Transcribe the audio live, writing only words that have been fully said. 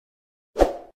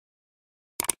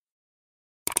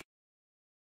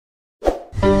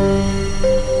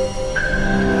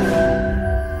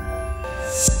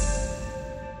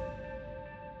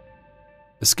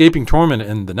Escaping torment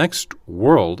in the next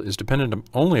world is dependent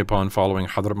only upon following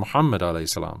Hadrat Muhammad alayhi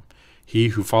salam. He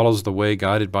who follows the way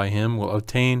guided by him will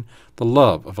obtain the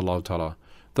love of Allah Ta'ala.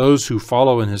 Those who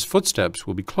follow in his footsteps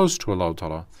will be close to Allah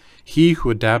Ta'ala. He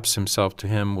who adapts himself to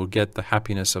him will get the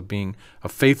happiness of being a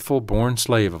faithful born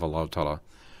slave of Allah Ta'ala.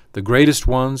 The greatest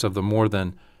ones of the more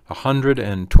than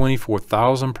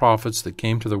 124,000 prophets that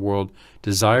came to the world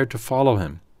desired to follow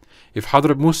him. If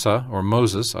Hadrat Musa, or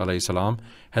Moses alayhi salam,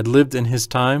 had lived in his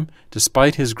time,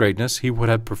 despite his greatness, he would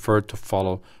have preferred to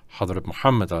follow Hadrat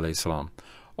Muhammad alayhi salam.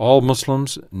 All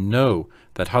Muslims know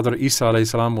that Hadrat Isa alayhi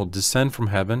salam will descend from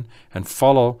heaven and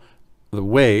follow the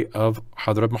way of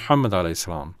Hadrat Muhammad alayhi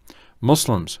salam.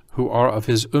 Muslims who are of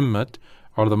his ummah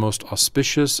are the most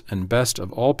auspicious and best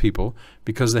of all people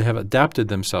because they have adapted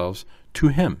themselves to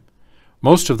him.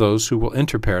 Most of those who will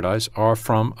enter paradise are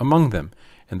from among them,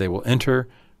 and they will enter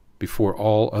before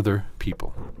all other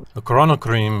people. The Quran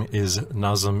al-Karim is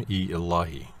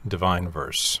Nazm-i-Ilahi, divine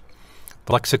verse.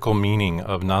 The lexical meaning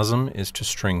of Nazm is to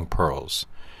string pearls.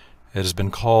 It has been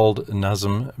called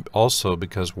Nazm also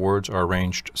because words are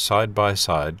arranged side by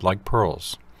side like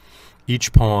pearls.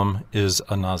 Each poem is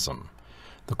a Nazm.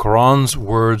 The Quran's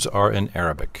words are in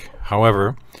Arabic.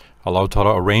 However, Allah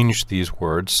Ta'ala arranged these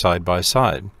words side by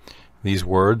side. These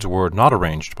words were not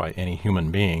arranged by any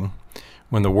human being.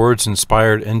 When the words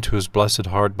inspired into his blessed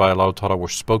heart by Allah Ta'ala were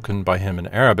spoken by him in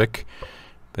Arabic,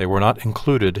 they were not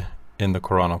included in the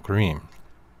Quran al-Karim.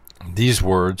 These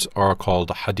words are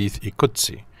called Hadith-i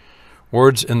Qudsi.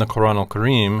 Words in the Quran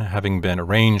al-Karim, having been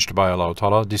arranged by Allah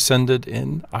Ta'ala, descended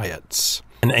in ayats.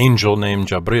 An angel named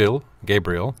Gabriel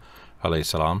alayhi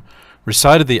salam,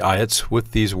 recited the ayats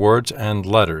with these words and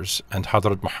letters, and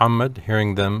Hadrat Muhammad,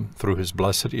 hearing them through his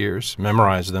blessed ears,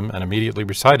 memorized them and immediately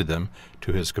recited them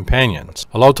to his companions.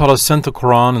 Allah Ta'ala sent the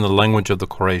Quran in the language of the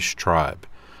Quraysh tribe.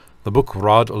 The book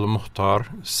Rad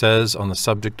al-Muhtar says on the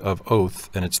subject of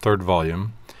oath in its 3rd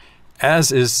volume,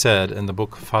 as is said in the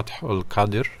book Fath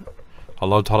al-Qadir,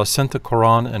 Allah Ta'ala sent the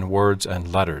Quran in words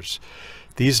and letters.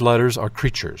 These letters are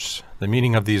creatures. The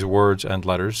meaning of these words and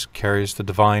letters carries the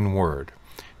divine word.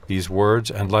 These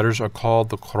words and letters are called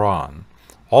the Quran.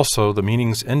 Also, the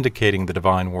meanings indicating the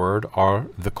divine word are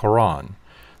the Quran.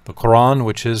 The Quran,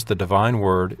 which is the divine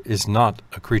word, is not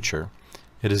a creature.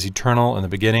 It is eternal in the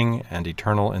beginning and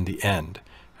eternal in the end,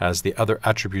 as the other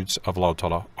attributes of Allah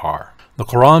Ta'ala are. The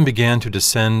Quran began to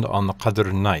descend on the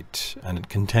Qadr night, and it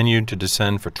continued to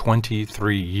descend for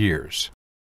 23 years.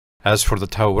 As for the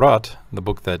Tawrat, the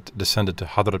book that descended to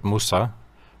Hadrat Musa,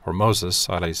 or Moses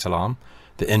alayhi salam,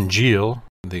 the Injil,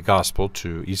 the Gospel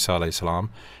to Isa alayhi salam,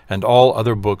 and all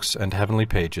other books and heavenly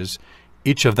pages,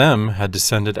 each of them had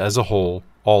descended as a whole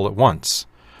all at once.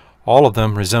 All of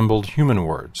them resembled human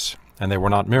words, and they were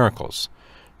not miracles.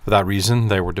 For that reason,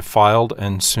 they were defiled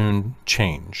and soon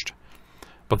changed.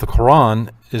 But the Quran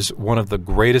is one of the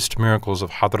greatest miracles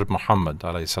of Hadrat Muhammad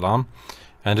alayhi salam,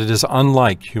 and it is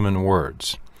unlike human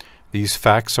words. These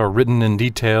facts are written in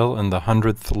detail in the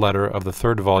 100th letter of the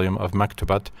 3rd volume of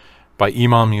Maktubat by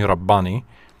Imam Rabbani,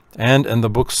 and in the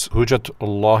books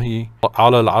Hujjatullahi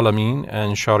ala al-Alameen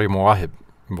and Shari Muwahib,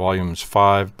 volumes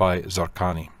 5 by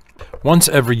Zarqani. Once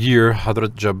every year,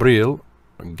 Hadrat Gabriel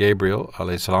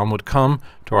alayhi salam, would come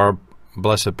to our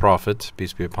blessed Prophet,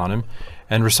 peace be upon him,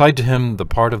 and recite to him the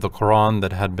part of the Quran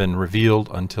that had been revealed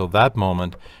until that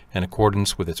moment in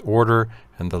accordance with its order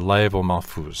and the Lawh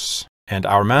al-Mahfuz. And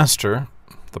our Master,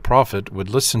 the Prophet, would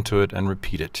listen to it and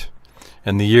repeat it.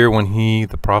 In the year when he,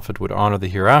 the Prophet, would honor the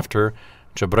hereafter,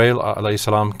 Jibreel alayhi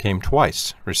salam came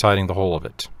twice, reciting the whole of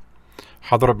it.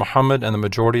 Hadrat Muhammad and the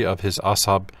majority of his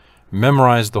ashab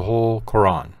memorized the whole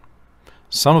Quran.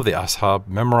 Some of the ashab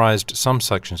memorized some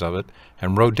sections of it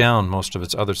and wrote down most of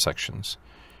its other sections.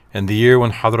 In the year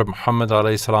when Hadrat Muhammad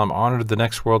alayhi salam honored the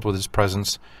next world with his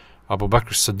presence, Abu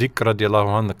Bakr Siddiq radiallahu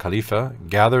anh, the Khalifa,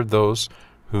 gathered those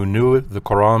who knew the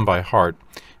Quran by heart,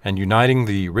 and uniting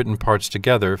the written parts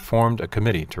together, formed a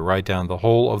committee to write down the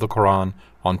whole of the Quran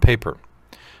on paper.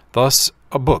 Thus,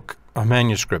 a book, a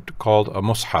manuscript called a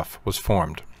Mus'haf, was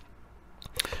formed.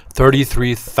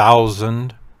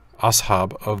 33,000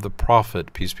 ashab of the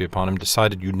Prophet, peace be upon him,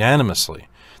 decided unanimously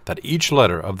that each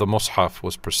letter of the Mus'haf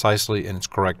was precisely in its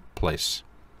correct place.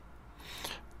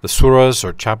 The surahs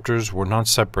or chapters were not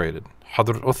separated.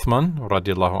 Hadrat Uthman,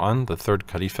 radiallahu anh, the 3rd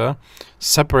Khalifa,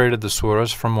 separated the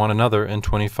surahs from one another in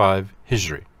 25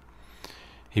 Hijri.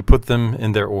 He put them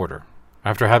in their order.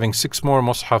 After having 6 more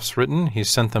Mus'hafs written, he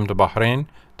sent them to Bahrain,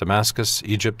 Damascus,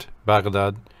 Egypt,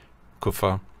 Baghdad,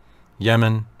 Kufa,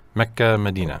 Yemen, Mecca,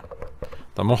 Medina.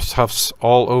 The Mus'hafs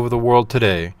all over the world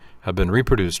today have been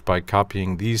reproduced by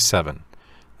copying these 7.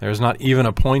 There is not even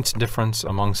a point's difference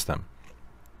amongst them.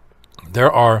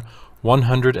 There are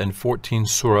 114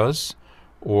 surahs,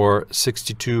 or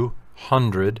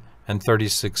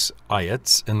 6,236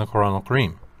 ayats in the Quran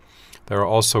al-Karim. There are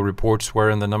also reports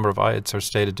wherein the number of ayats are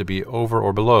stated to be over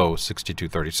or below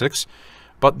 6,236,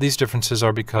 but these differences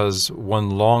are because one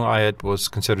long ayat was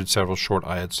considered several short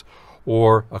ayats,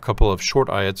 or a couple of short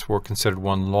ayats were considered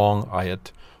one long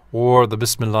ayat, or the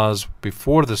bismillahs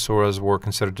before the surahs were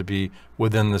considered to be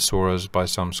within the surahs by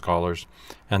some scholars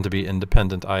and to be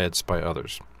independent ayats by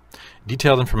others.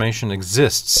 Detailed information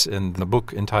exists in the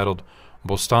book entitled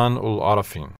Bustan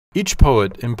ul-Arafin. Each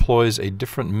poet employs a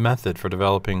different method for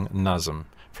developing nazm.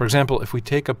 For example, if we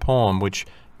take a poem which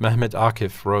Mehmet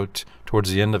Akif wrote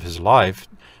towards the end of his life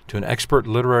to an expert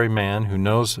literary man who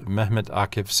knows Mehmet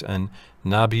Akif's and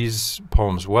Nabi's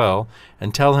poems well,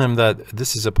 and tell him that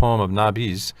this is a poem of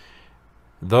Nabi's,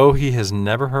 though he has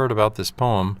never heard about this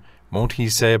poem, won't he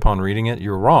say upon reading it,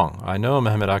 "You're wrong. I know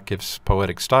Mehmet Akif's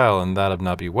poetic style and that of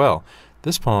Nabi well.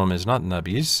 This poem is not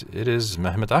Nabi's, it is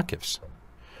Mehmet Akif's."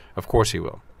 Of course he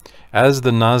will. As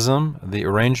the nazm, the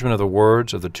arrangement of the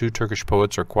words of the two Turkish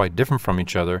poets, are quite different from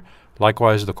each other,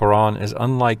 likewise the Quran is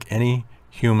unlike any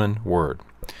human word.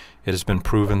 It has been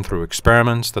proven through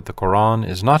experiments that the Quran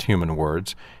is not human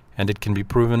words, and it can be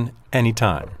proven any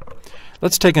time.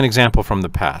 Let's take an example from the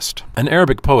past. An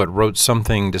Arabic poet wrote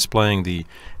something displaying the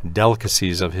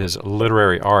delicacies of his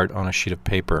literary art on a sheet of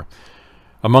paper,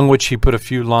 among which he put a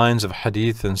few lines of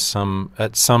hadith and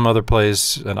at some other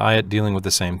place an ayat dealing with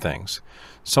the same things.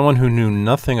 Someone who knew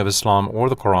nothing of Islam or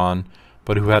the Quran,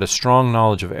 but who had a strong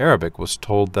knowledge of Arabic, was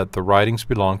told that the writings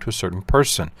belonged to a certain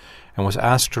person, and was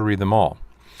asked to read them all.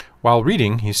 While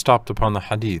reading, he stopped upon the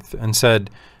hadith and said,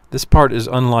 "This part is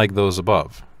unlike those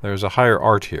above. There is a higher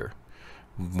art here."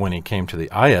 When he came to the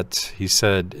ayat, he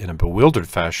said in a bewildered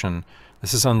fashion,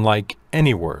 "This is unlike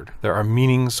any word. There are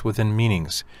meanings within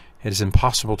meanings. It is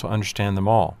impossible to understand them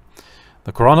all."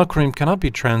 The Quran al-Karim cannot be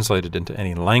translated into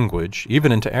any language,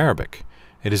 even into Arabic.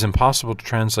 It is impossible to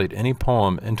translate any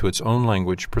poem into its own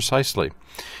language precisely.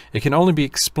 It can only be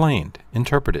explained,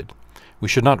 interpreted. We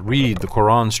should not read the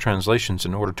Quran's translations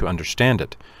in order to understand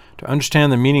it. To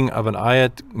understand the meaning of an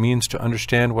ayat means to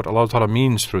understand what Allah Ta'ala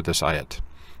means through this ayat.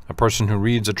 A person who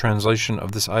reads a translation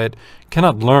of this ayat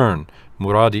cannot learn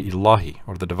Muradi Ilahi,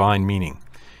 or the divine meaning.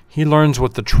 He learns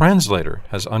what the translator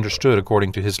has understood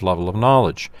according to his level of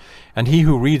knowledge. And he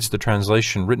who reads the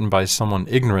translation written by someone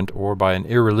ignorant or by an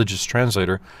irreligious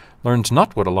translator learns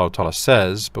not what Allah Ta'ala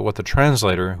says, but what the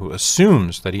translator, who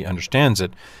assumes that he understands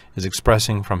it, is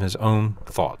expressing from his own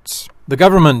thoughts. The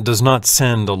government does not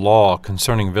send a law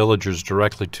concerning villagers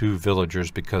directly to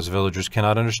villagers because villagers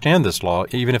cannot understand this law,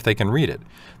 even if they can read it.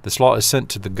 This law is sent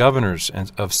to the governors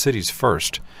of cities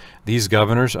first. These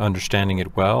governors, understanding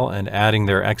it well and adding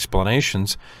their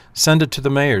explanations, send it to the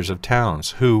mayors of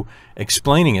towns, who,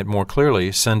 explaining it more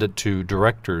clearly, send it to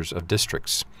directors of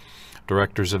districts.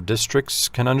 Directors of districts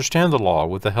can understand the law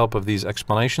with the help of these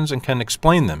explanations and can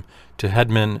explain them to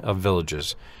headmen of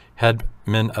villages.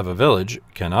 Headmen of a village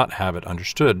cannot have it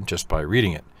understood just by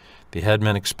reading it. The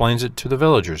headman explains it to the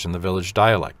villagers in the village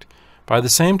dialect. By the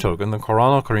same token, the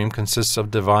Quran al-Karim consists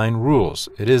of divine rules.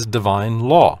 It is divine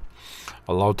law.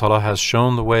 Allah Ta'ala has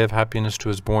shown the way of happiness to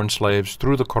his born slaves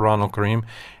through the Quran al-Karim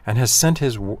and has sent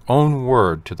his own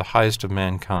word to the highest of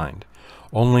mankind.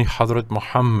 Only Hazrat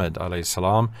Muhammad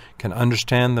ﷺ can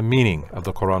understand the meaning of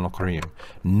the Quran al-Karim.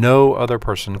 No other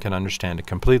person can understand it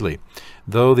completely.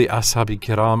 Though the Ashab-i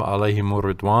Kiram alayhimur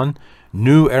ridwan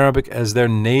knew Arabic as their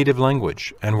native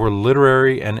language and were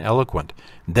literary and eloquent,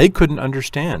 they couldn't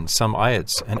understand some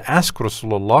ayats and asked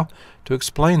Rasulullah to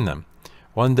explain them.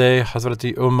 One day,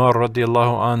 Hazrat Umar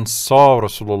radiallahu anh saw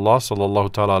Rasulullah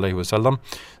sallallahu ta'ala alayhi wasallam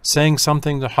saying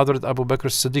something to Hazrat Abu Bakr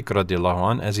Siddiq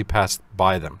radiallahu anh as he passed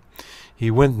by them. He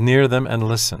went near them and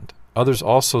listened. Others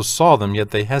also saw them,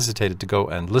 yet they hesitated to go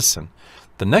and listen.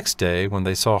 The next day, when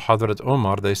they saw Hazrat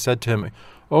Umar, they said to him,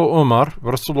 "O Umar,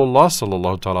 Rasulullah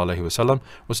sallallahu ta'ala alayhi wasallam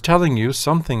was telling you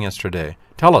something yesterday.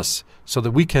 Tell us, so that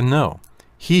we can know."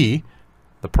 He,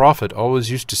 the Prophet,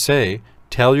 always used to say,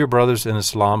 "Tell your brothers in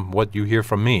Islam what you hear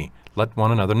from me. Let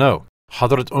one another know."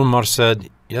 Hazrat Umar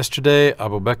said, "Yesterday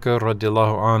Abu Bakr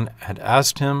radiallahu anh had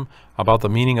asked him about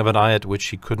the meaning of an ayat which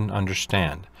he couldn't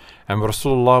understand, and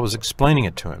Rasulullah was explaining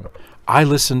it to him. I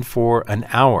listened for an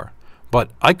hour, but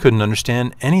I couldn't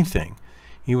understand anything.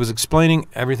 He was explaining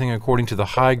everything according to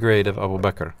the high grade of Abu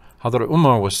Bakr. Hazrat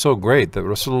Umar was so great that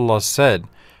Rasulullah said,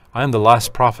 'I am the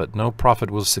last prophet. No prophet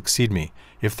will succeed me.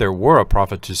 If there were a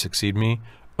prophet to succeed me,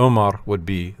 Umar would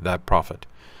be that prophet.'"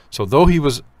 So though he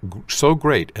was so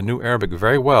great and knew Arabic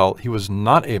very well, he was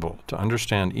not able to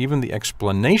understand even the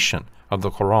explanation of the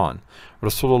Quran.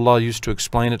 Rasulullah used to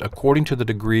explain it according to the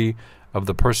degree of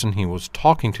the person he was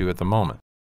talking to at the moment.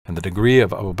 And the degree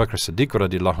of Abu Bakr Siddiq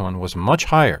radiallahu anh was much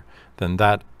higher than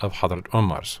that of Hazrat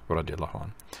Umar's radiallahu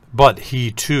anh. But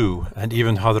he too, and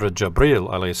even Hazrat Jabril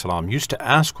alayhi salam, used to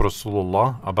ask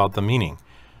Rasulullah about the meaning,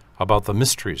 about the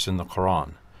mysteries in the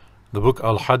Quran. The book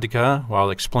Al-Hadika, while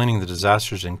explaining the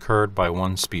disasters incurred by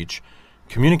one speech,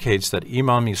 communicates that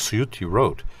Imam Suyuti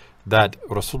wrote that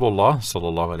Rasulullah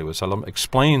sallallahu alaihi wasallam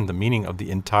explained the meaning of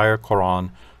the entire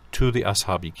Quran to the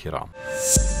Ashabi Kiram.